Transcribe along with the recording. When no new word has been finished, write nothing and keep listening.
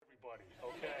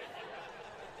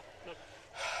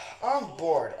I'm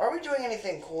bored. Are we doing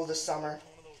anything cool this summer?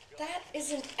 That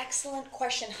is an excellent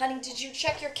question. Honey, did you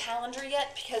check your calendar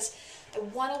yet? Because I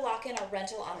want to lock in a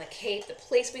rental on the Cape. The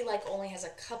place we like only has a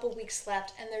couple weeks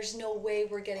left, and there's no way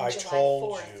we're getting I July 4th.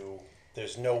 told you,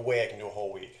 there's no way I can do a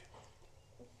whole week.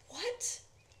 What?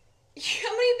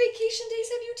 How many vacation days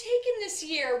have you taken this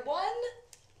year? One?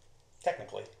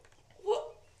 Technically.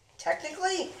 What?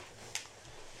 Technically?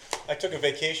 I took a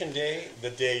vacation day the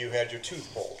day you had your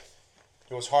tooth pulled.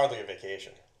 It was hardly a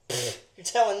vacation. You're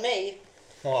telling me?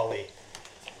 Molly,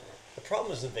 the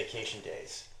problem isn't vacation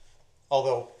days.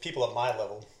 Although people at my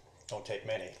level don't take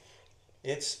many.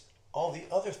 It's all the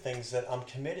other things that I'm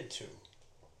committed to.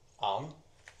 I'm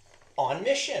on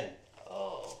mission.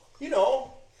 Oh. You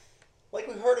know, like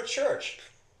we heard at church.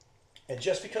 And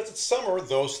just because it's summer,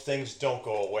 those things don't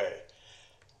go away.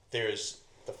 There's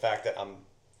the fact that I'm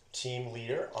team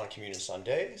leader on Communion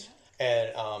Sundays, and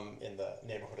in the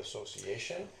neighborhood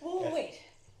association. Whoa, wait.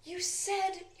 You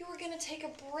said you were going to take a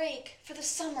break for the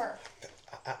summer.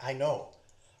 I know,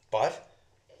 but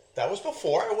that was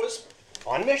before I was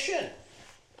on mission.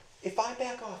 If I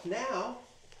back off now,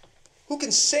 who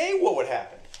can say what would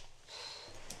happen?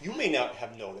 You may not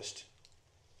have noticed,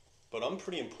 but I'm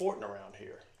pretty important around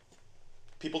here.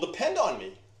 People depend on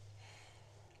me.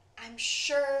 I'm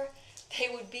sure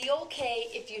they would be okay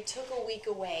if you took a week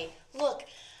away. Look,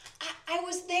 I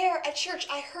was there at church.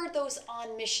 I heard those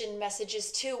on mission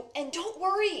messages too. And don't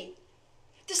worry,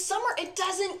 the summer, it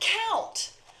doesn't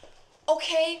count.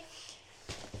 Okay?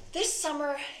 This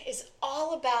summer is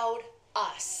all about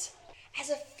us.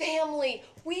 As a family,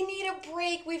 we need a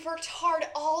break. We've worked hard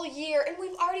all year, and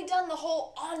we've already done the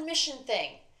whole on mission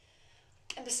thing.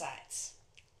 And besides,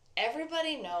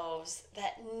 everybody knows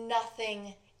that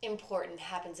nothing important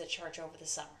happens at church over the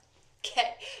summer.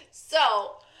 Okay,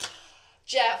 so,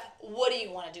 Jeff, what do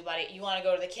you want to do, buddy? You want to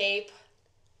go to the Cape?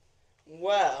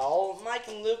 Well, Mike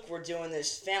and Luke were doing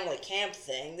this family camp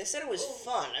thing. They said it was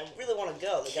fun. I really want to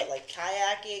go. They got like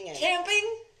kayaking and...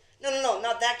 Camping? No,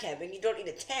 not that camping. You don't need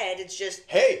a tent. It's just...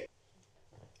 Hey,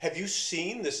 have you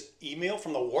seen this email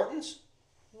from the Whartons?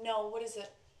 No, what is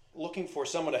it? Looking for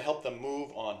someone to help them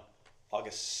move on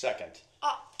August 2nd.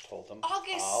 Told them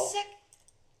August I'll 2nd?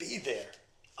 be there.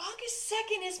 August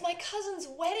 2nd is my cousin's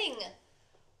wedding.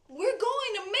 We're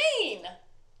going to Maine.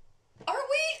 Aren't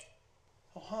we?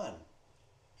 Oh, hon,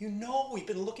 you know we've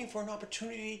been looking for an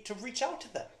opportunity to reach out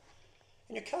to them.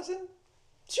 And your cousin,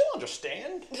 she'll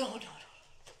understand. No.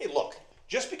 Hey, look,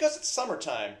 just because it's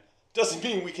summertime doesn't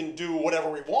mean we can do whatever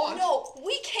we want. No,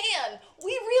 we can.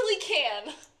 We really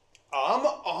can. I'm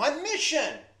on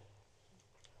mission.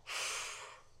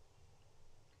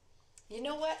 You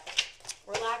know what?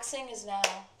 Relaxing is now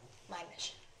my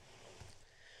mission.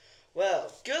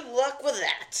 Well, good luck with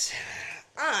that.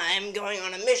 I'm going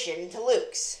on a mission to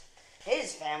Luke's.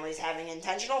 His family's having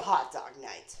intentional hot dog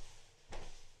night.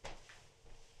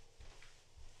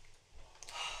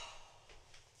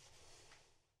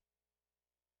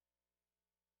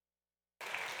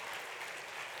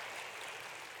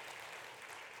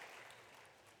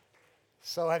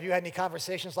 So have you had any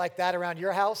conversations like that around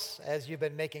your house as you've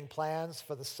been making plans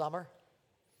for the summer?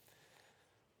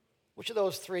 Which of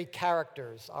those three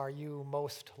characters are you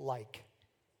most like?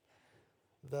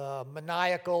 The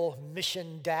maniacal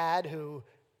mission dad who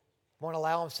won't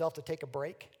allow himself to take a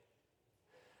break?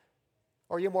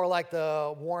 Or are you more like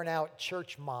the worn-out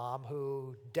church mom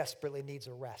who desperately needs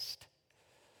a rest?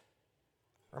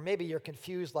 Or maybe you're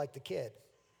confused like the kid.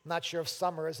 I'm not sure if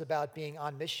summer is about being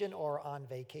on mission or on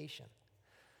vacation.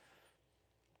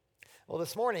 Well,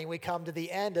 this morning we come to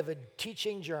the end of a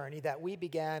teaching journey that we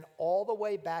began all the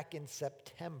way back in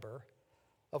September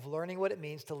of learning what it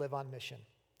means to live on mission,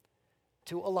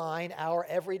 to align our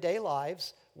everyday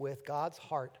lives with God's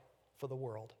heart for the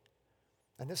world.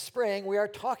 And this spring we are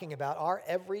talking about our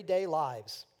everyday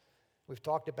lives. We've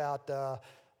talked about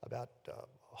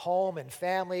home and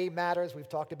family matters. We've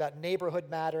talked about neighborhood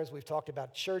matters. We've talked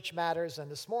about church matters.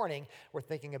 And this morning we're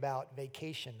thinking about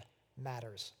vacation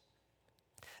matters.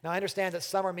 Now, I understand that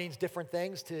summer means different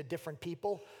things to different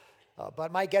people,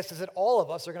 but my guess is that all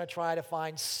of us are going to try to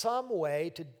find some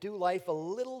way to do life a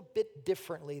little bit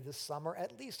differently this summer,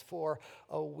 at least for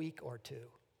a week or two.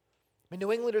 I mean,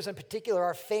 New Englanders in particular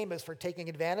are famous for taking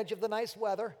advantage of the nice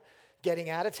weather,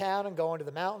 getting out of town and going to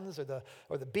the mountains or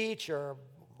the beach or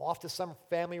off to some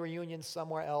family reunion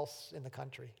somewhere else in the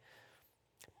country.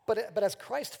 But as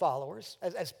Christ followers,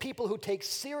 as people who take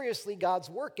seriously God's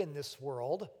work in this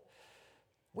world,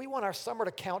 we want our summer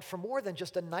to count for more than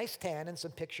just a nice tan and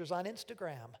some pictures on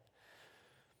Instagram.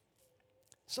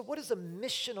 So what does a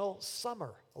missional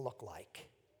summer look like?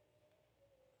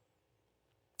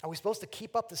 Are we supposed to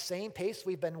keep up the same pace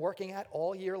we've been working at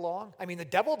all year long? I mean, the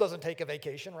devil doesn't take a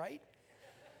vacation, right?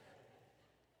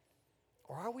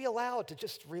 Or are we allowed to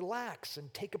just relax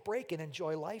and take a break and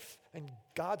enjoy life and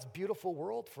God's beautiful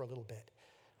world for a little bit?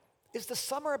 Is the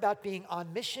summer about being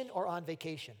on mission or on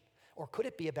vacation? Or could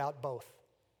it be about both?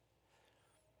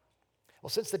 Well,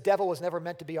 since the devil was never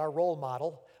meant to be our role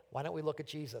model, why don't we look at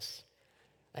Jesus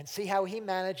and see how he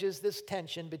manages this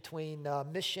tension between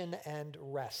mission and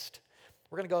rest?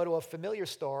 We're going to go to a familiar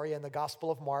story in the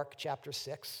Gospel of Mark, chapter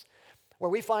 6,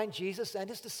 where we find Jesus and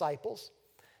his disciples,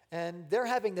 and they're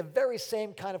having the very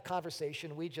same kind of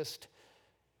conversation we just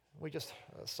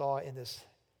saw in this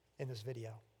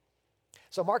video.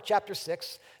 So Mark chapter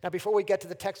 6. Now before we get to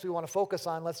the text we want to focus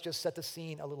on, let's just set the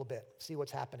scene a little bit, see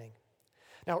what's happening.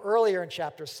 Now earlier in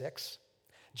chapter 6,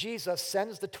 Jesus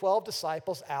sends the 12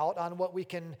 disciples out on what we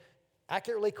can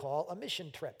accurately call a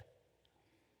mission trip.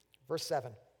 Verse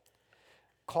 7.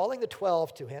 Calling the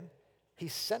 12 to him, he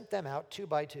sent them out 2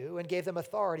 by 2 and gave them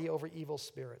authority over evil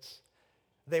spirits.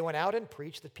 They went out and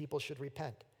preached that people should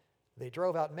repent. They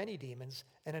drove out many demons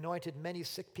and anointed many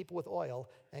sick people with oil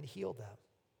and healed them.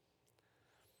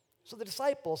 So the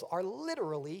disciples are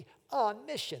literally on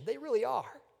mission. They really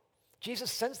are.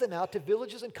 Jesus sends them out to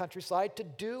villages and countryside to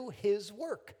do his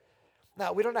work.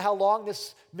 Now, we don't know how long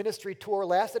this ministry tour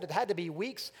lasted. It had to be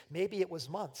weeks, maybe it was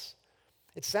months.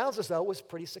 It sounds as though it was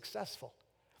pretty successful.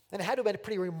 And it had to have been a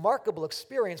pretty remarkable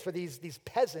experience for these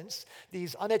peasants,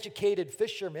 these uneducated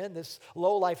fishermen, this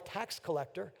low-life tax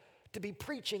collector, to be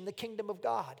preaching the kingdom of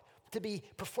God, to be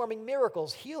performing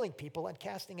miracles, healing people, and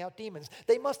casting out demons.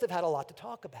 They must have had a lot to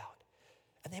talk about.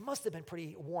 And they must have been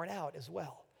pretty worn out as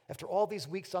well, after all these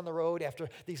weeks on the road, after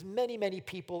these many, many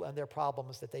people and their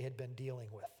problems that they had been dealing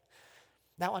with.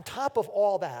 Now, on top of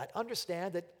all that,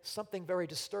 understand that something very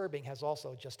disturbing has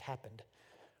also just happened.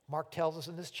 Mark tells us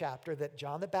in this chapter that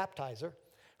John the Baptizer,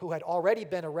 who had already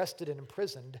been arrested and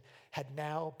imprisoned, had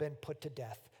now been put to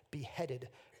death, beheaded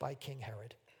by King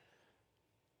Herod.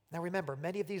 Now remember,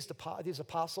 many of these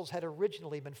apostles had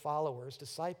originally been followers,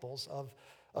 disciples of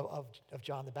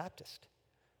John the Baptist.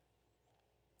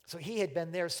 So he had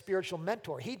been their spiritual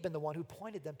mentor. He'd been the one who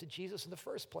pointed them to Jesus in the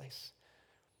first place.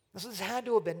 So this had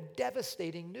to have been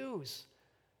devastating news.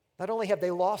 Not only have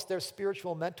they lost their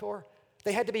spiritual mentor,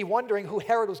 they had to be wondering who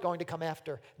Herod was going to come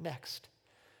after next.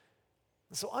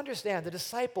 And so understand, the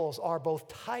disciples are both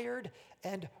tired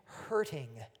and hurting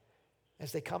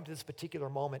as they come to this particular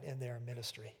moment in their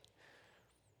ministry.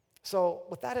 So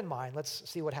with that in mind, let's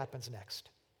see what happens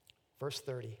next. Verse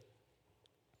 30.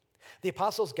 The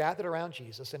apostles gathered around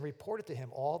Jesus and reported to him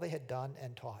all they had done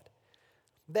and taught.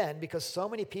 Then, because so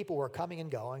many people were coming and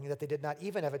going that they did not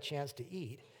even have a chance to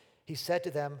eat, he said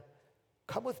to them,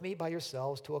 "Come with me by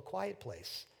yourselves to a quiet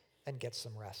place and get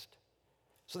some rest."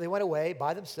 So they went away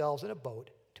by themselves in a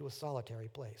boat to a solitary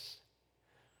place.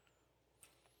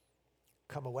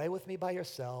 Come away with me by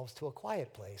yourselves to a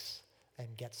quiet place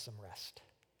and get some rest.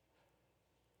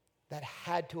 That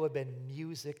had to have been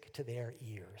music to their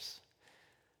ears.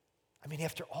 I mean,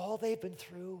 after all they've been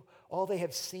through, all they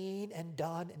have seen and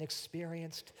done and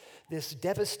experienced, this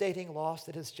devastating loss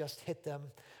that has just hit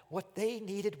them, what they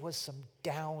needed was some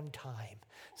downtime,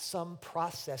 some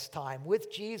process time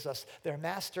with Jesus, their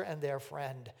master and their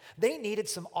friend. They needed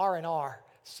some R&R,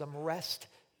 some rest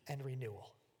and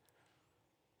renewal.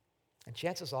 And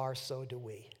chances are, so do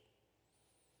we.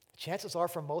 Chances are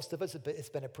for most of us, it's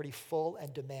been a pretty full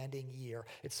and demanding year.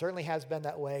 It certainly has been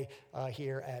that way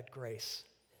here at Grace.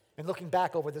 And looking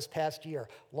back over this past year,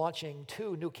 launching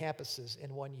 2 new campuses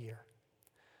in 1 year,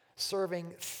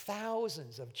 serving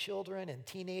thousands of children and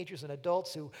teenagers and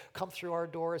adults who come through our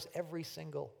doors every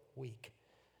single week,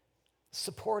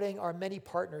 supporting our many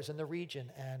partners in the region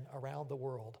and around the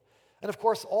world. And of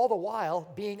course, all the while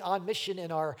being on mission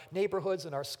in our neighborhoods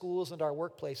and our schools and our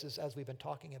workplaces, as we've been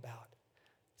talking about.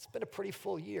 It's been a pretty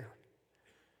full year.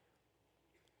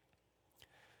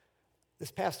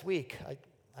 This past week,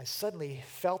 I suddenly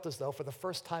felt as though for the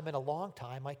first time in a long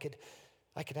time, I could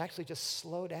actually just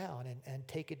slow down and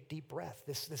take a deep breath.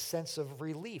 This sense of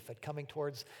relief at coming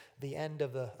towards the end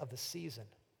of the season.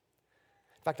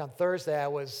 In fact, on Thursday, I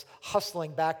was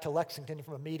hustling back to Lexington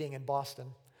from a meeting in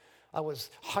Boston. I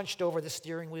was hunched over the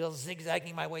steering wheel,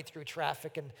 zigzagging my way through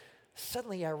traffic, and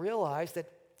suddenly I realized that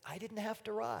I didn't have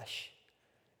to rush.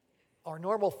 Our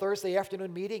normal Thursday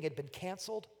afternoon meeting had been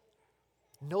canceled.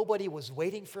 Nobody was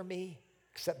waiting for me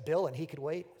except Bill, and he could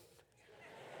wait.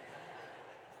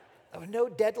 There were no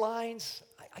deadlines.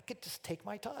 I could just take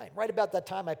my time. Right about that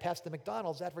time, I passed the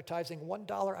McDonald's advertising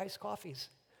 $1 iced coffees.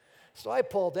 So I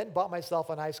pulled in, bought myself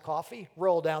an iced coffee,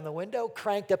 rolled down the window,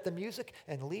 cranked up the music,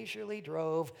 and leisurely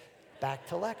drove back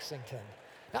to Lexington.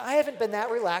 Now, I haven't been that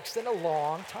relaxed in a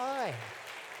long time.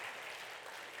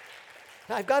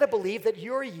 Now, I've got to believe that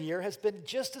your year has been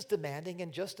just as demanding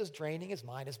and just as draining as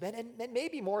mine has been, and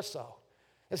maybe more so,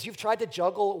 as you've tried to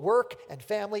juggle work and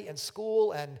family and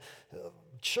school and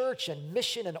church and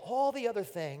mission and all the other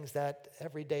things that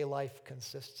everyday life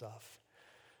consists of.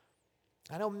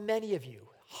 I know many of you,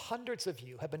 hundreds of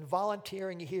you, have been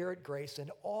volunteering here at Grace in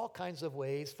all kinds of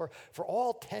ways for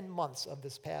all 10 months of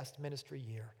this past ministry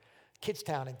year.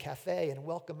 Kidstown and Cafe and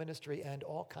Welcome Ministry and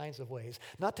all kinds of ways,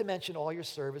 not to mention all your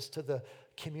service to the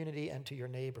community and to your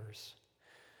neighbors.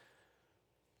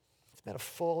 It's been a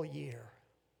full year.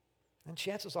 And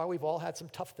chances are we've all had some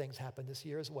tough things happen this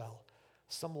year as well.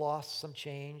 Some loss, some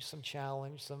change, some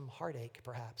challenge, some heartache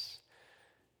perhaps.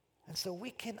 And so we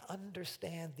can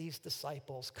understand these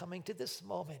disciples coming to this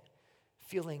moment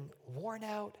feeling worn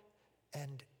out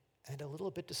and a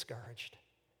little bit discouraged,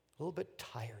 a little bit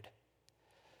tired.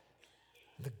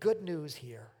 The good news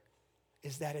here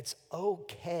is that it's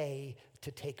okay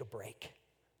to take a break.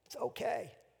 It's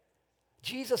okay.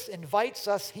 Jesus invites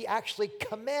us, he actually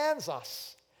commands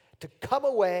us to come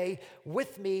away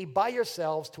with me by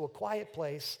yourselves to a quiet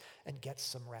place and get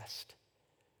some rest.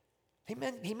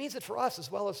 He means it for us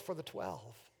as well as for the 12.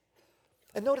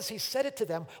 And notice he said it to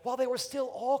them while there were still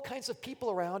all kinds of people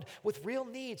around with real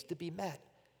needs to be met.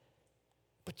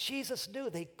 But Jesus knew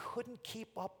they couldn't keep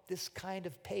up this kind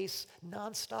of pace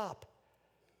nonstop.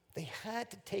 They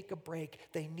had to take a break.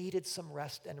 They needed some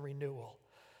rest and renewal.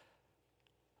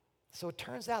 So it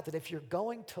turns out that if you're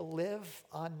going to live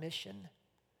on mission,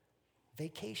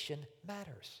 vacation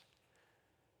matters.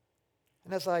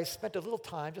 And as I spent a little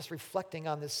time just reflecting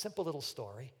on this simple little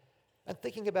story and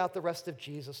thinking about the rest of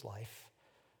Jesus' life,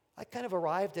 I kind of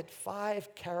arrived at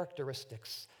 5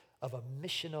 characteristics of a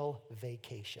missional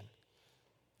vacation.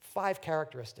 5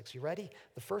 characteristics. You ready?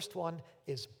 The first one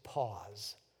is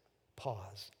pause.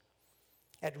 Pause.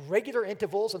 At regular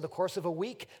intervals in the course of a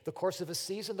week, the course of a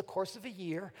season, the course of a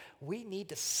year, we need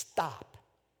to stop,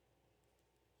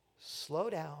 slow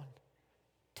down,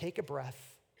 take a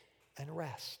breath, and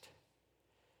rest.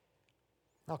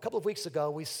 Now, a couple of weeks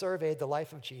ago, we surveyed the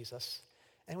life of Jesus,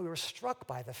 and we were struck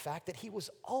by the fact that he was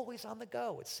always on the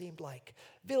go, it seemed like.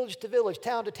 Village to village,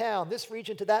 town to town, this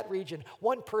region to that region,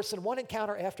 one person, one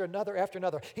encounter after another after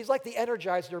another. He's like the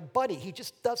Energizer bunny. He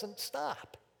just doesn't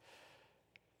stop.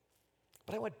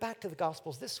 But I went back to the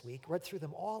Gospels this week, read through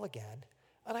them all again,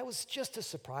 and I was just as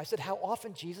surprised at how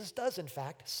often Jesus does, in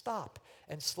fact, stop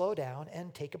and slow down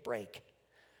and take a break.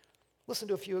 Listen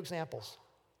to a few examples.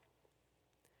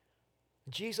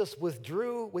 Jesus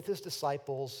withdrew with his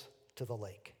disciples to the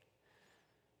lake.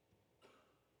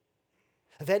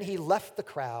 Then he left the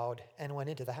crowd and went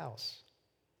into the house.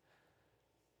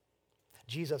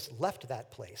 Jesus left that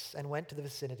place and went to the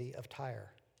vicinity of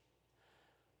Tyre.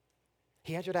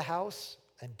 He entered a house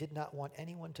and did not want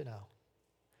anyone to know.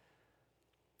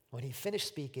 When he finished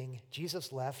speaking,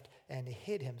 Jesus left and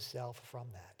hid himself from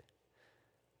that.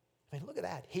 I mean, look at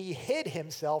that. He hid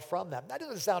himself from them. That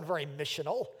doesn't sound very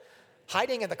missional.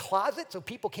 Hiding in the closet so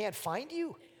people can't find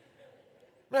you?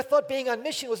 And I thought being on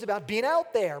mission was about being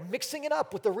out there, mixing it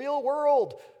up with the real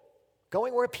world,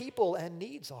 going where people and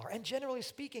needs are. And generally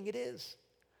speaking, it is.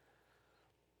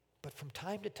 But from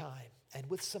time to time, and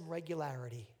with some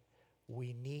regularity,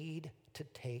 we need to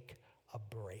take a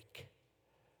break,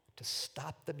 to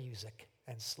stop the music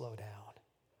and slow down.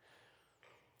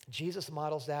 Jesus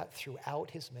models that throughout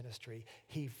his ministry.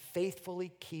 He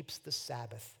faithfully keeps the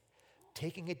Sabbath,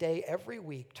 taking a day every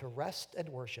week to rest and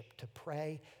worship, to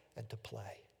pray and to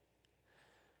play.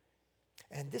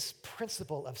 And this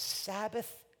principle of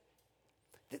Sabbath,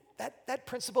 that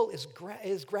principle is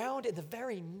grounded in the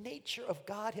very nature of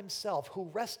God himself, who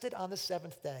rested on the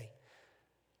seventh day.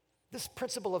 This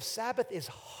principle of Sabbath is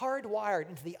hardwired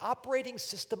into the operating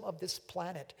system of this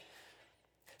planet.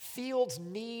 Fields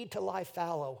need to lie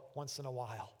fallow once in a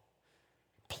while.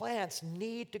 Plants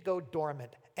need to go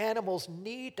dormant. Animals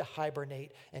need to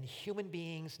hibernate. And human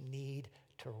beings need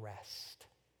to rest.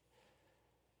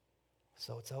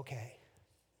 So it's okay.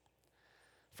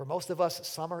 For most of us,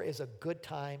 summer is a good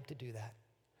time to do that.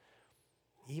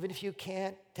 Even if you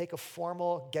can't take a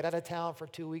formal get out of town for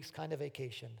 2 weeks kind of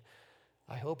vacation,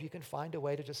 I hope you can find a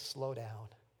way to just slow down.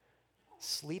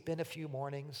 Sleep in a few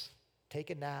mornings, take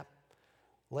a nap,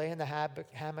 lay in the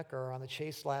hammock or on the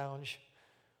Chase Lounge.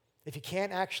 If you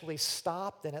can't actually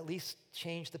stop, then at least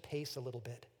change the pace a little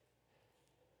bit.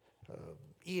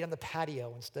 Eat on the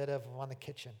patio instead of on the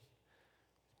kitchen.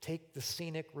 Take the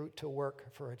scenic route to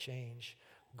work for a change.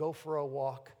 Go for a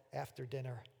walk after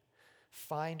dinner.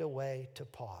 Find a way to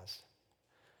pause.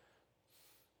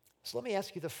 So let me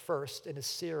ask you the first in a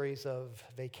series of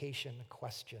vacation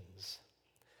questions.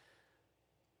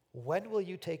 When will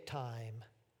you take time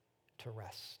to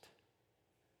rest?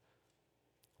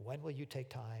 When will you take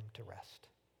time to rest?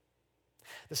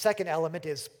 The second element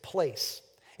is place.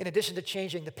 In addition to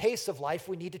changing the pace of life,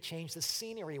 we need to change the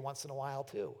scenery once in a while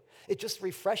too. It just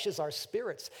refreshes our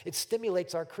spirits. It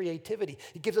stimulates our creativity.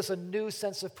 It gives us a new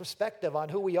sense of perspective on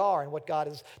who we are and what God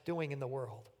is doing in the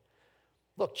world.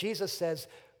 Look, Jesus says,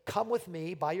 come with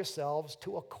me by yourselves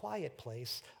to a quiet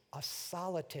place, a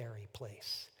solitary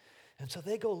place. And so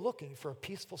they go looking for a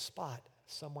peaceful spot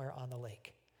somewhere on the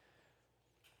lake.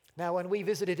 Now, when we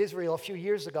visited Israel a few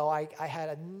years ago, I had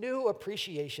a new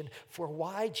appreciation for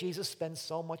why Jesus spends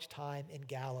so much time in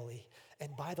Galilee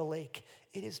and by the lake.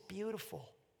 It is beautiful.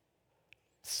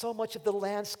 So much of the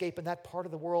landscape in that part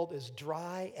of the world is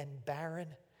dry and barren.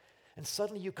 And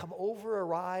suddenly you come over a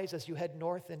rise as you head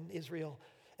north in Israel,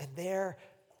 and there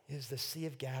is the Sea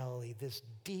of Galilee, this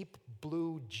deep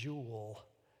blue jewel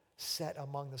set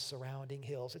among the surrounding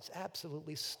hills. It's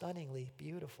absolutely stunningly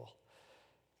beautiful.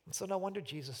 And so no wonder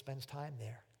Jesus spends time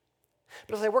there.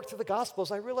 But as I worked through the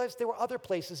Gospels, I realized there were other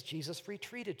places Jesus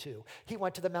retreated to. He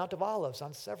went to the Mount of Olives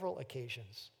on several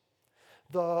occasions.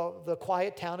 The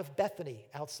quiet town of Bethany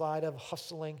outside of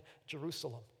hustling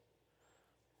Jerusalem.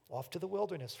 Off to the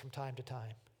wilderness from time to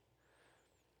time.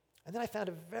 And then I found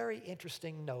a very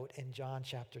interesting note in John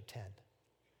chapter 10.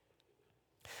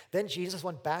 Then Jesus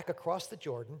went back across the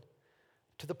Jordan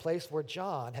to the place where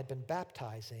John had been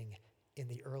baptizing in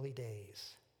the early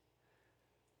days.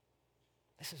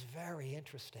 This is very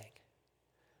interesting.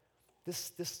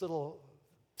 This little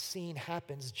scene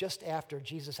happens just after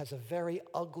Jesus has a very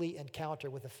ugly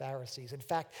encounter with the Pharisees. In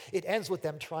fact, it ends with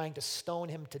them trying to stone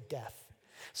him to death.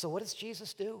 So what does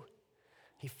Jesus do?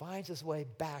 He finds his way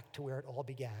back to where it all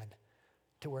began,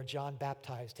 to where John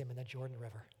baptized him in the Jordan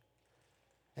River.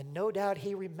 And no doubt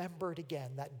he remembered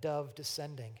again that dove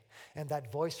descending and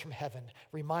that voice from heaven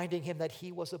reminding him that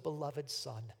he was a beloved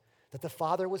son, that the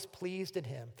Father was pleased in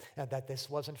him, and that this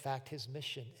was in fact his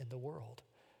mission in the world.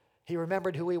 He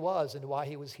remembered who he was and why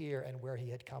he was here and where he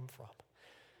had come from.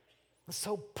 And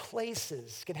so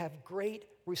places can have great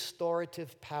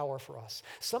restorative power for us,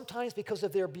 sometimes because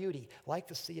of their beauty, like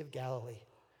the Sea of Galilee,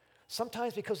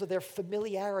 sometimes because of their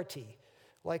familiarity,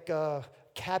 like a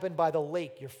cabin by the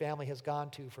lake your family has gone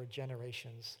to for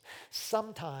generations,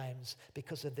 sometimes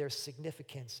because of their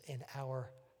significance in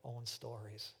our own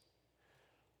stories.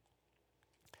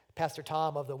 Pastor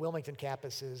Tom of the Wilmington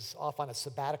campus is off on a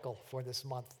sabbatical for this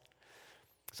month.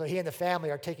 So he and the family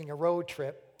are taking a road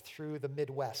trip through the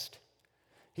Midwest.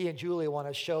 He and Julie want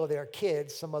to show their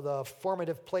kids some of the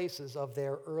formative places of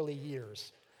their early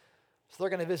years. So they're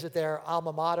going to visit their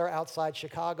alma mater outside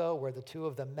Chicago, where the two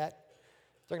of them met.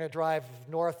 They're going to drive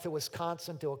north to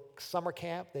Wisconsin to a summer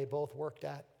camp they both worked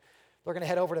at. They're going to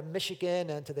head over to Michigan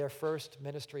and to their first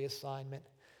ministry assignment.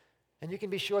 And you can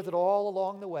be sure that all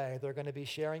along the way, they're going to be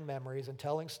sharing memories and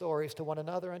telling stories to one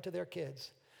another and to their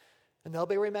kids. And they'll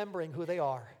be remembering who they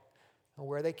are and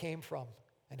where they came from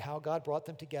and how God brought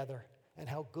them together and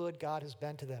how good God has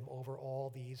been to them over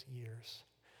all these years.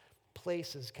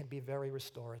 Places can be very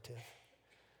restorative.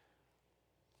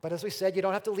 But as we said, you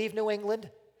don't have to leave New England.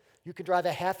 You can drive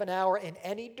a half an hour in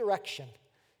any direction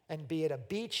and be at a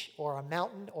beach or a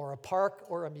mountain or a park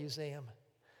or a museum.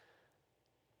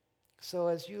 So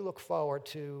as you look forward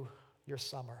to your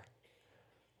summer,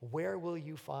 where will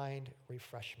you find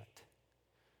refreshment?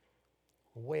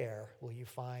 Where will you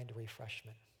find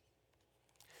refreshment?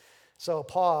 So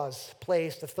pause,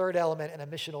 place, the third element in a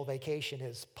missional vacation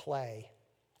is play.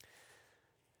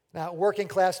 Now, working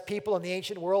class people in the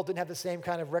ancient world didn't have the same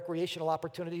kind of recreational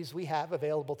opportunities we have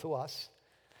available to us.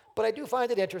 But I do find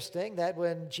it interesting that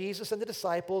when Jesus and the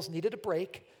disciples needed a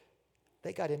break,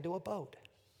 they got into a boat.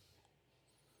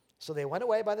 So they went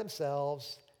away by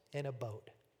themselves in a boat.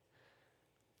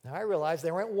 Now, I realize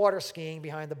they weren't water skiing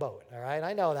behind the boat, all right?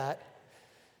 I know that.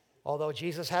 Although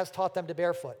Jesus has taught them to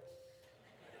barefoot.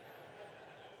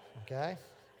 Okay?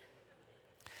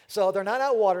 So they're not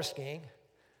out water skiing,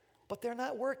 but they're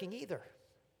not working either.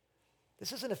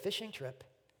 This isn't a fishing trip.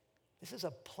 This is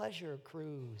a pleasure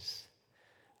cruise.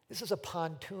 This is a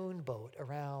pontoon boat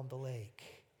around the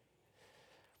lake.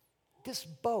 This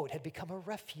boat had become a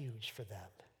refuge for them.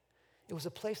 It was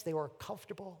a place they were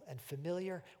comfortable and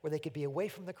familiar, where they could be away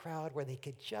from the crowd, where they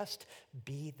could just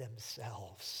be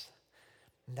themselves.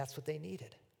 And that's what they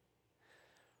needed.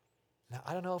 Now,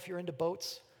 I don't know if you're into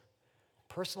boats.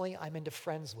 Personally, I'm into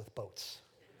friends with boats.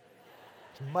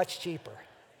 It's much cheaper.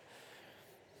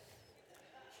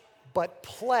 But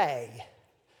play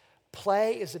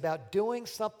Play is about doing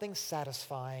something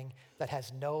satisfying that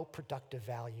has no productive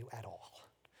value at all.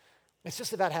 It's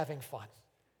just about having fun.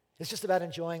 It's just about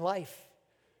enjoying life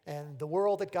and the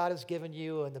world that God has given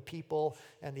you and the people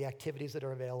and the activities that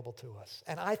are available to us.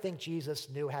 And I think Jesus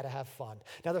knew how to have fun.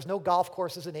 Now, there's no golf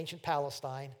courses in ancient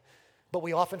Palestine, but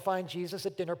we often find Jesus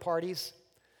at dinner parties.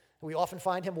 We often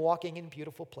find him walking in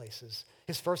beautiful places.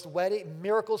 His first wedding,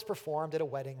 miracles performed at a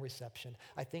wedding reception.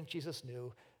 I think Jesus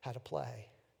knew how to play.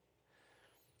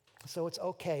 So it's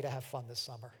okay to have fun this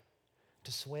summer.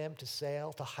 To swim, to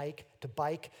sail, to hike, to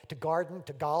bike, to garden,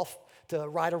 to golf, to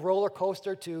ride a roller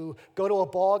coaster, to go to a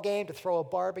ball game, to throw a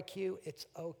barbecue. It's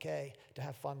okay to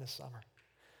have fun this summer.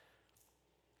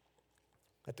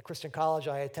 At the Christian college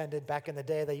I attended back in the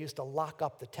day, they used to lock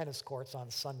up the tennis courts on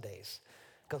Sundays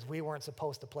because we weren't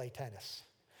supposed to play tennis.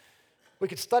 We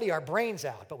could study our brains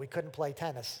out, but we couldn't play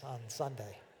tennis on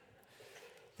Sunday.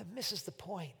 That misses the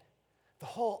point. The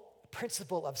whole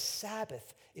principle of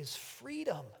Sabbath is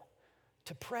freedom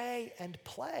to pray and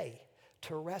play,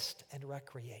 to rest and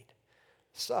recreate.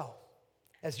 So,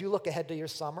 as you look ahead to your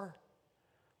summer,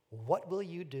 what will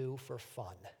you do for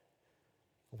fun?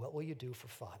 What will you do for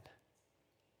fun?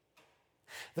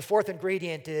 The fourth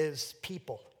ingredient is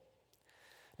people.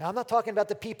 Now, I'm not talking about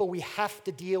the people we have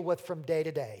to deal with from day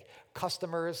to day.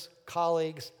 Customers,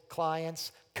 colleagues,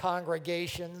 clients,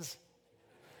 congregations.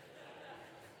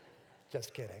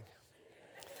 Just kidding.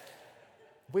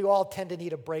 We all tend to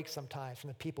need a break sometimes from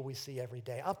the people we see every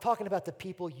day. I'm talking about the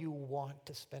people you want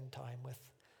to spend time with,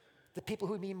 the people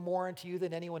who mean more to you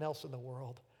than anyone else in the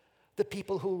world, the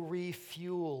people who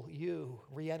refuel you,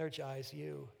 re-energize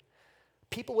you,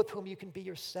 people with whom you can be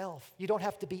yourself. You don't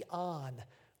have to be on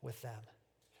with them.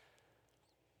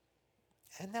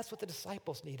 And that's what the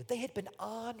disciples needed. They had been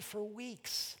on for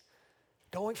weeks,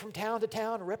 going from town to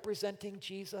town, representing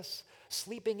Jesus,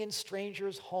 sleeping in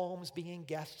strangers' homes, being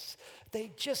guests.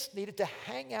 They just needed to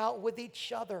hang out with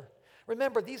each other.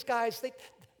 Remember, these guys,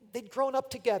 they'd grown up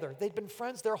together. They'd been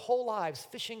friends their whole lives,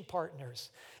 fishing partners.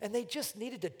 And they just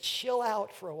needed to chill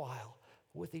out for a while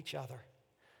with each other.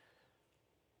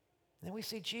 And we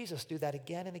see Jesus do that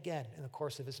again and again in the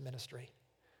course of his ministry.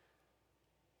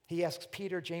 He asks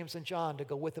Peter, James, and John to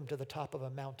go with him to the top of a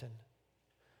mountain.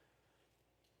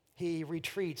 He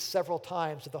retreats several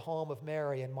times to the home of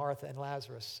Mary and Martha and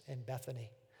Lazarus in Bethany.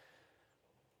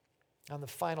 On the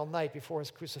final night before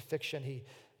his crucifixion, he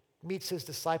meets his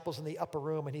disciples in the upper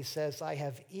room and he says, I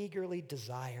have eagerly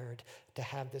desired to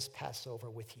have this Passover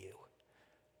with you.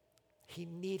 He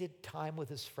needed time with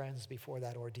his friends before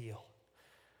that ordeal.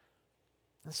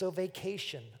 And so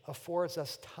vacation affords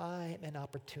us time and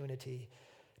opportunity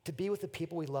to be with the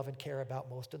people we love and care about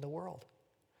most in the world.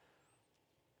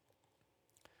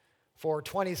 For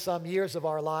 20-some years of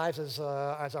our lives, as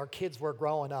our kids were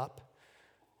growing up,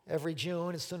 every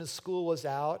June, as soon as school was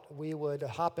out, we would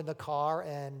hop in the car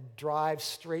and drive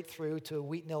straight through to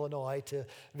Wheaton, Illinois to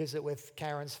visit with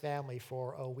Karen's family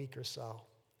for a week or so.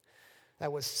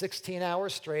 That was 16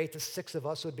 hours straight. The 6 of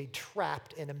us would be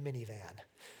trapped in a minivan.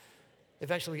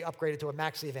 Eventually, we upgraded to a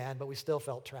maxi van, but we still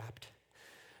felt trapped.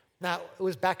 Now, it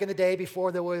was back in the day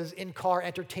before there was in-car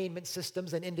entertainment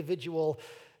systems and individual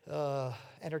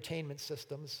entertainment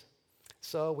systems.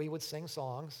 So we would sing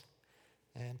songs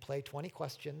and play 20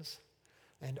 questions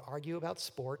and argue about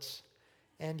sports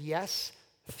and, yes,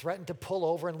 threaten to pull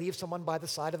over and leave someone by the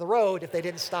side of the road if they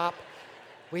didn't stop.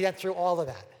 We went through all of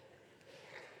that.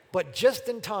 But just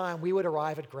in time, we would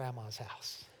arrive at Grandma's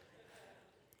house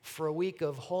for a week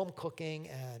of home cooking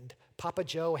and Papa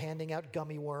Joe handing out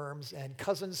gummy worms and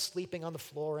cousins sleeping on the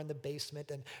floor in the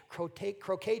basement and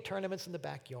croquet tournaments in the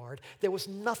backyard. There was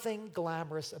nothing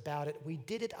glamorous about it. We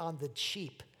did it on the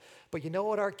cheap. But you know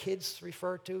what our kids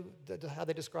refer to, how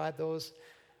they describe those?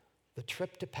 The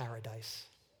trip to paradise.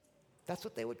 That's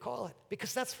what they would call it,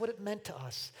 because that's what it meant to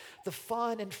us. The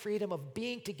fun and freedom of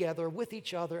being together with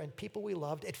each other and people we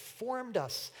loved, it formed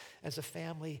us as a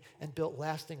family and built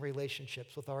lasting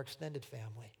relationships with our extended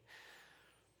family.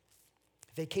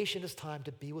 Vacation is time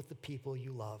to be with the people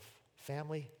you love,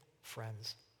 family,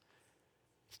 friends.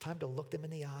 It's time to look them in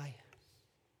the eye.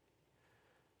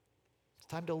 It's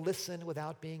time to listen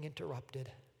without being interrupted.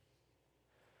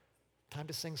 Time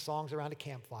to sing songs around a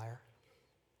campfire.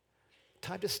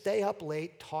 Time to stay up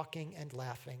late talking and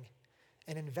laughing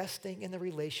and investing in the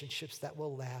relationships that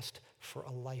will last for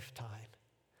a lifetime.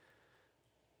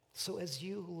 So as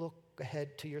you look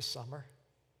ahead to your summer,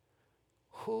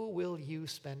 who will you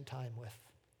spend time with?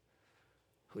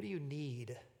 Who do you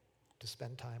need to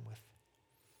spend time with?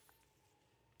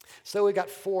 So we got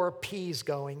 4 P's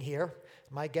going here.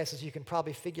 My guess is you can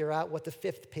probably figure out what the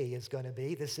 5th P is going to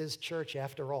be. This is church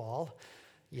after all.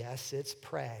 Yes, it's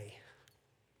pray.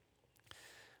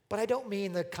 But I don't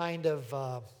mean the kind of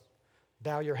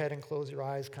bow your head and close your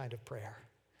eyes kind of prayer.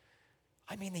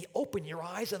 I mean the open your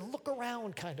eyes and look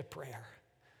around kind of prayer.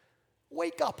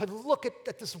 Wake up and look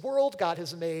at this world God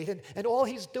has made and all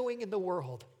he's doing in the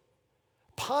world.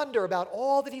 Ponder about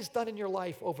all that he's done in your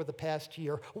life over the past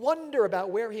year. Wonder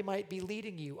about where he might be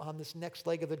leading you on this next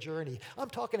leg of the journey. I'm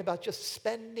talking about just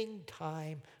spending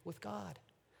time with God.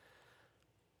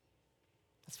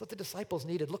 That's what the disciples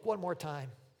needed. Look one more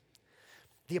time.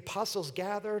 The apostles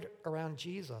gathered around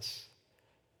Jesus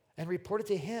and reported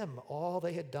to him all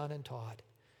they had done and taught.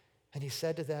 And he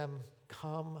said to them,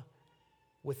 "Come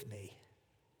with me."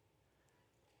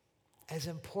 As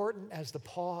important as the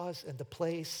pause and the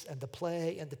place and the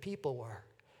play and the people were,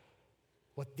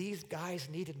 what these guys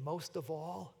needed most of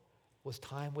all was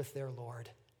time with their Lord,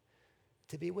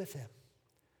 to be with him,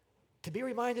 to be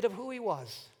reminded of who he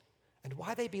was and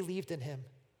why they believed in him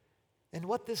and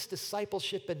what this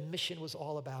discipleship and mission was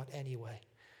all about anyway.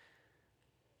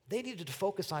 They needed to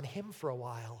focus on him for a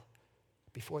while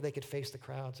before they could face the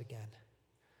crowds again.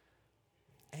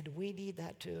 And we need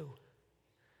that too.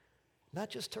 Not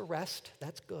just to rest,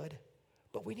 that's good,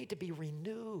 but we need to be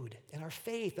renewed in our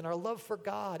faith, in our love for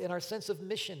God, in our sense of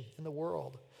mission in the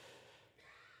world.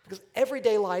 Because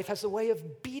everyday life has a way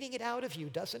of beating it out of you,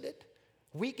 doesn't it?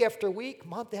 Week after week,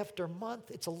 month after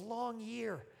month, it's a long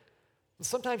year. And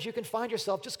sometimes you can find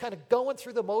yourself just kind of going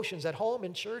through the motions at home,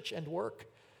 in church, and work.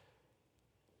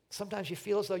 Sometimes you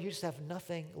feel as though you just have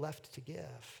nothing left to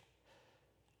give.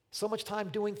 So much time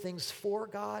doing things for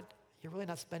God, you're really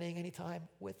not spending any time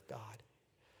with God.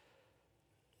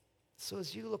 So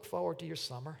as you look forward to your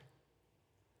summer,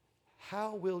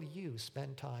 how will you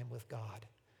spend time with God?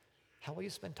 How will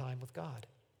you spend time with God?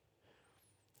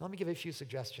 Let me give you a few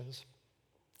suggestions.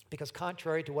 Because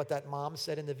contrary to what that mom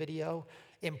said in the video,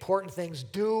 important things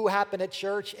do happen at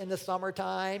church in the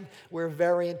summertime. We're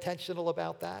very intentional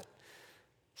about that.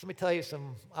 So let me tell you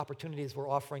some opportunities we're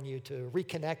offering you to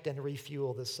reconnect and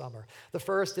refuel this summer. The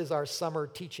first is our summer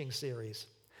teaching series.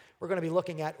 We're going to be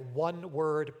looking at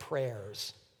one-word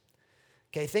prayers.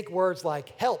 Okay, think words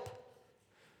like help,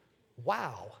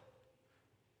 wow,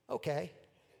 okay,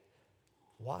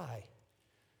 why,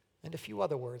 and a few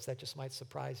other words that just might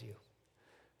surprise you.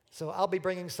 So I'll be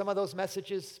bringing some of those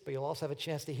messages, but you'll also have a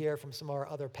chance to hear from some of our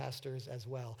other pastors as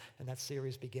well, and that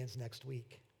series begins next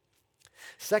week.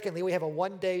 Secondly, we have a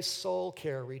one-day soul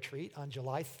care retreat on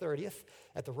July 30th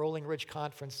at the Rolling Ridge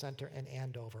Conference Center in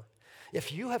Andover.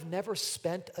 If you have never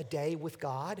spent a day with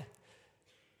God,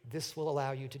 this will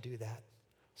allow you to do that.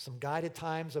 Some guided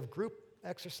times of group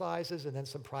exercises and then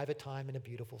some private time in a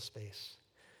beautiful space.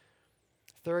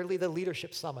 Thirdly, the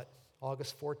Leadership Summit,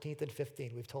 August 14th and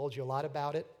 15th. We've told you a lot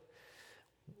about it.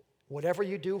 Whatever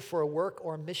you do for a work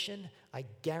or mission, I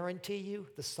guarantee you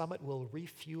the summit will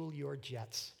refuel your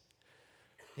jets.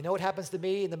 You know what happens to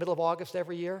me in the middle of August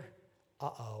every year?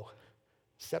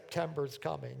 September's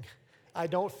coming. I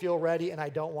don't feel ready and I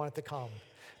don't want it to come.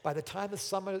 By the time the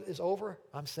summit is over,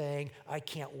 I'm saying, I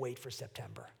can't wait for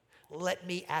September. Let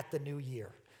me at the new year.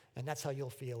 And that's how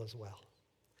you'll feel as well.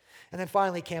 And then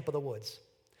finally, Camp of the Woods.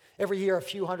 Every year, a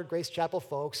few hundred Grace Chapel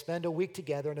folks spend a week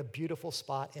together in a beautiful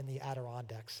spot in the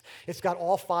Adirondacks. It's got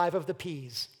all 5 of the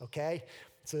P's, okay?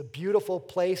 It's a beautiful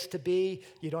place to be.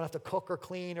 You don't have to cook or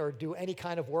clean or do any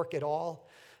kind of work at all.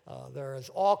 There's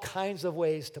all kinds of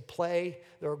ways to play.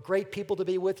 There are great people to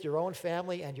be with, your own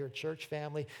family and your church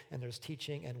family, and there's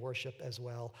teaching and worship as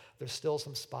well. There's still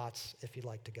some spots if you'd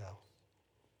like to go.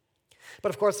 But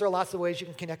of course, there are lots of ways you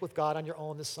can connect with God on your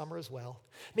own this summer as well.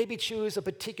 Maybe choose a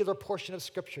particular portion of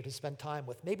Scripture to spend time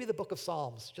with. Maybe the book of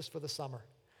Psalms, just for the summer.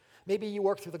 Maybe you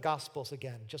work through the Gospels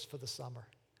again, just for the summer.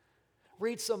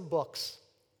 Read some books.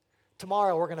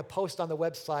 Tomorrow, we're going to post on the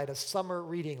website a summer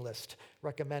reading list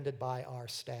recommended by our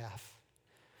staff.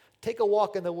 Take a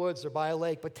walk in the woods or by a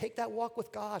lake, but take that walk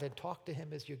with God and talk to him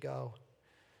as you go.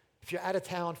 If you're out of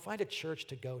town, find a church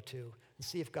to go to and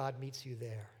see if God meets you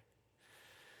there.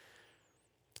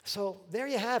 So there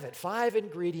you have it, 5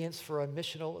 ingredients for a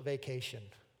missional vacation.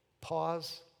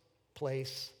 Pause,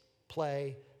 place,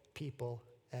 play, people,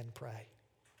 and pray.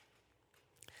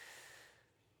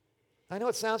 I know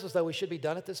it sounds as though we should be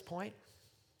done at this point,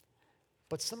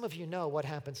 but some of you know what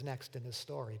happens next in this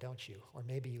story, don't you? Or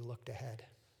maybe you looked ahead.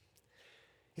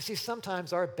 You see,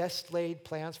 sometimes our best laid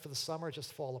plans for the summer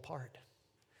just fall apart.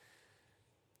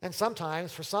 And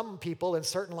sometimes, for some people in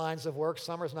certain lines of work,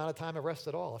 summer is not a time of rest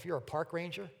at all. If you're a park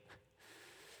ranger,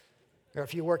 or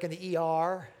if you work in the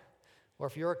ER, or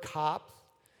if you're a cop,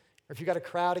 or if you've got a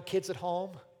crowd of kids at home,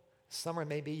 Summer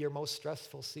may be your most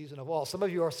stressful season of all. Some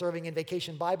of you are serving in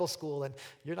Vacation Bible School, and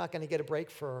you're not going to get a break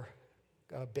for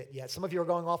a bit yet. Some of you are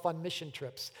going off on mission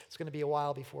trips. It's going to be a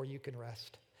while before you can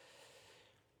rest.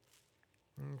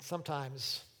 And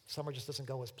sometimes summer just doesn't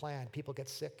go as planned. People get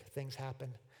sick, things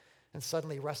happen, and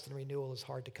suddenly rest and renewal is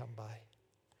hard to come by.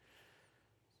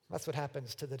 That's what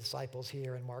happens to the disciples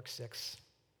here in Mark 6.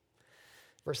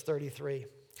 Verse 33.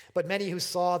 But many who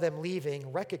saw them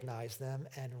leaving recognized them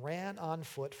and ran on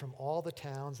foot from all the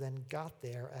towns and got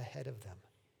there ahead of them.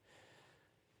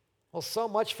 Well, so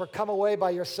much for come away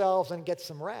by yourselves and get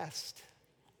some rest.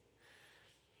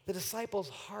 The disciples'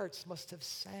 hearts must have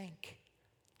sank.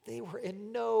 They were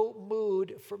in no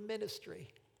mood for ministry.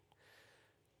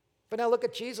 But now look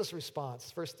at Jesus' response,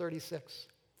 verse 36.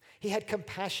 He had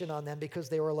compassion on them because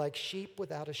they were like sheep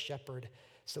without a shepherd,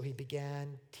 so he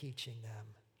began teaching them.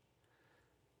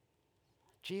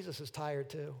 Jesus is tired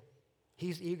too.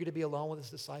 He's eager to be alone with his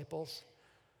disciples.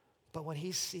 But when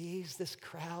he sees this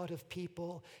crowd of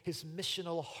people, his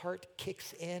missional heart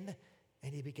kicks in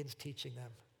and he begins teaching them.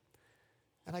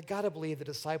 And I got to believe the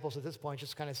disciples at this point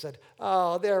just kind of said,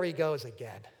 oh, there he goes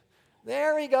again.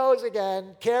 There he goes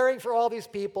again, caring for all these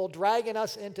people, dragging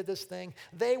us into this thing.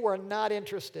 They were not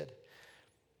interested.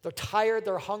 They're tired,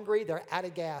 they're hungry, they're out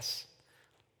of gas.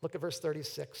 Look at verse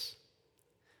 36.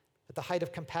 At the height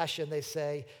of compassion, they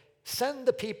say, send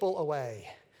the people away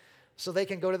so they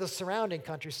can go to the surrounding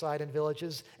countryside and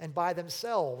villages and buy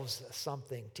themselves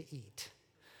something to eat.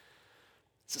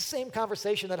 It's the same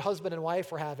conversation that husband and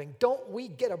wife were having. Don't we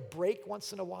get a break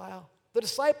once in a while? The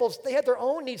disciples, they had their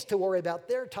own needs to worry about.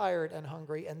 They're tired and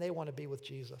hungry, and they want to be with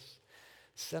Jesus.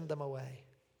 Send them away.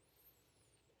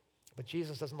 But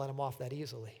Jesus doesn't let them off that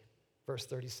easily. Verse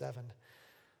 37,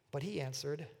 but he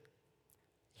answered,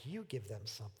 you give them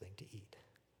something to eat.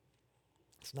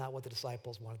 It's not what the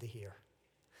disciples wanted to hear.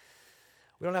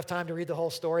 We don't have time to read the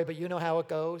whole story, but you know how it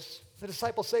goes. The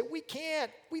disciples say, we can't.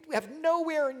 We have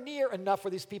nowhere near enough for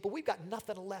these people. We've got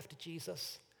nothing left,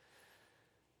 Jesus.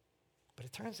 But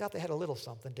it turns out they had a little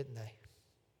something, didn't they?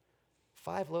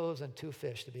 5 loaves and 2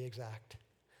 fish, to be exact.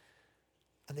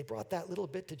 And they brought that little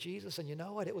bit to Jesus, and you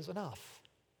know what? It was enough.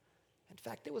 In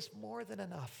fact, it was more than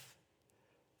enough.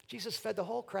 Jesus fed the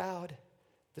whole crowd.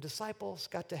 The disciples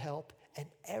got to help, and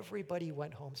everybody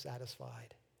went home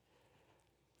satisfied.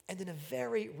 And in a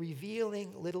very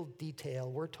revealing little detail,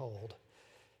 we're told,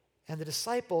 and the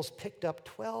disciples picked up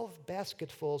 12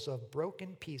 basketfuls of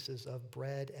broken pieces of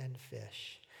bread and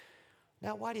fish.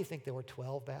 Now, why do you think there were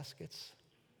 12 baskets?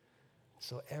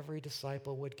 So every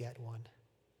disciple would get one.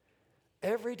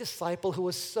 Every disciple who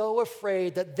was so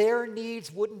afraid that their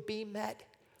needs wouldn't be met,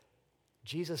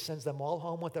 Jesus sends them all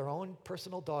home with their own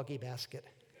personal doggy basket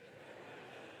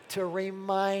to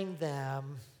remind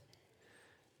them,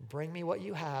 bring me what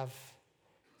you have,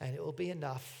 and it will be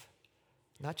enough,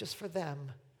 not just for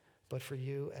them, but for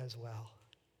you as well.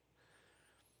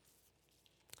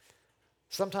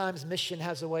 Sometimes mission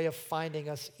has a way of finding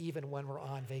us even when we're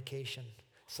on vacation.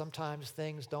 Sometimes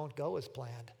things don't go as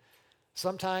planned.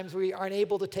 Sometimes we aren't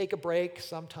able to take a break.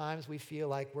 Sometimes we feel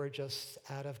like we're just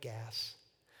out of gas.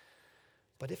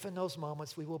 But if in those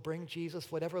moments we will bring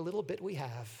Jesus whatever little bit we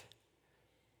have,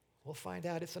 we'll find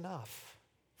out it's enough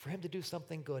for him to do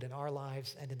something good in our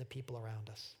lives and in the people around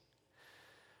us.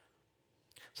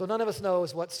 So none of us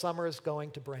knows what summer is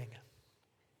going to bring,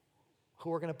 who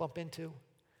we're going to bump into,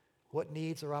 what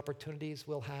needs or opportunities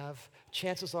we'll have.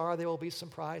 Chances are there will be some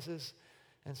prizes,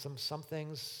 and some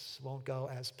things won't go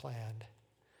as planned.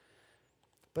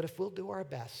 But if we'll do our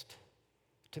best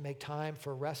to make time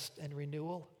for rest and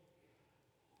renewal,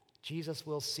 Jesus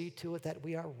will see to it that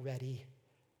we are ready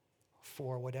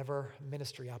for whatever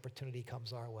ministry opportunity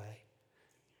comes our way.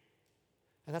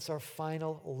 And that's our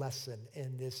final lesson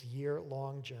in this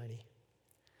year-long journey.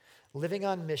 Living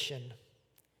on mission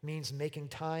means making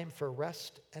time for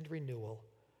rest and renewal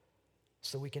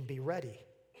so we can be ready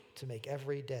to make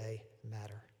every day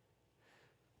matter.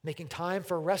 Making time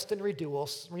for rest and renewal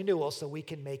so we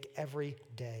can make every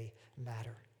day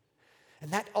matter.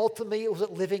 And that ultimately is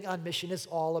what living on mission is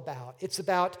all about. It's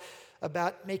about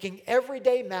making every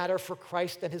day matter for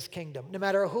Christ and his kingdom. No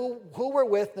matter who we're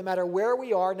with, no matter where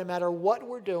we are, no matter what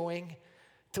we're doing,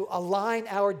 to align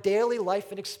our daily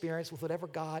life and experience with whatever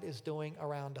God is doing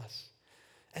around us.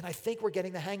 And I think we're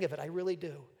getting the hang of it. I really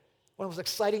do. One of the most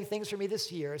exciting things for me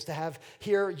this year is to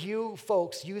hear you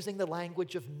folks using the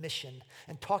language of mission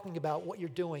and talking about what you're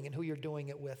doing and who you're doing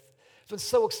it with. It's been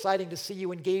so exciting to see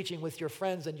you engaging with your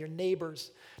friends and your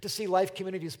neighbors, to see Life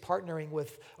Communities partnering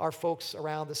with our folks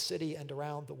around the city and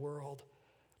around the world.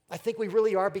 I think we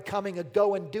really are becoming a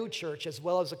go and do church as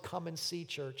well as a come and see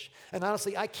church. And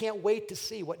honestly, I can't wait to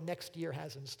see what next year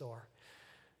has in store.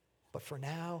 But for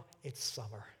now, it's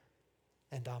summer,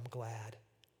 and I'm glad.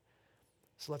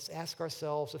 So let's ask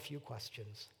ourselves a few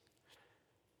questions.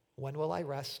 When will I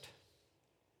rest?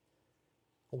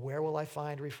 Where will I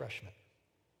find refreshment?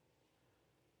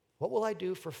 What will I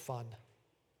do for fun?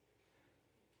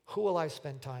 Who will I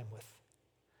spend time with?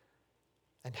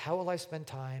 And how will I spend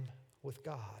time with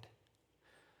God?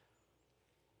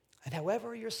 And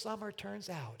however your summer turns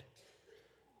out,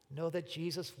 know that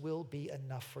Jesus will be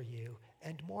enough for you,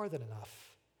 and more than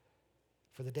enough,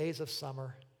 for the days of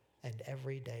summer and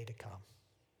every day to come.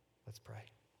 Let's pray.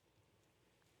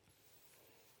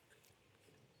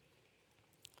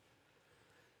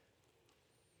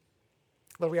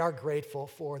 Lord, we are grateful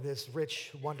for this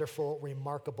rich, wonderful,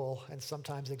 remarkable, and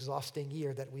sometimes exhausting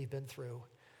year that we've been through,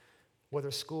 whether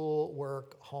school,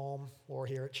 work, home, or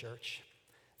here at church.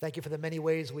 Thank you for the many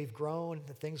ways we've grown,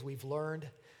 the things we've learned,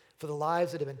 for the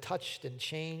lives that have been touched and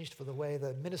changed, for the way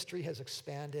the ministry has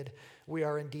expanded. We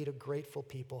are indeed a grateful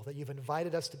people that you've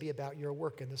invited us to be about your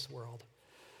work in this world.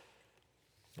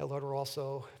 Now, Lord, we're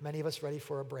also, many of us, ready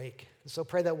for a break. And so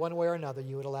pray that one way or another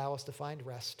you would allow us to find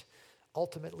rest,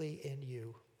 ultimately in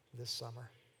you this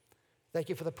summer. Thank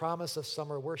you for the promise of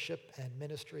summer worship and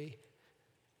ministry.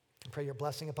 And pray your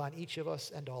blessing upon each of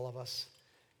us and all of us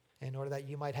in order that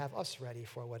you might have us ready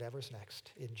for whatever's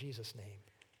next. In Jesus' name,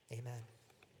 amen.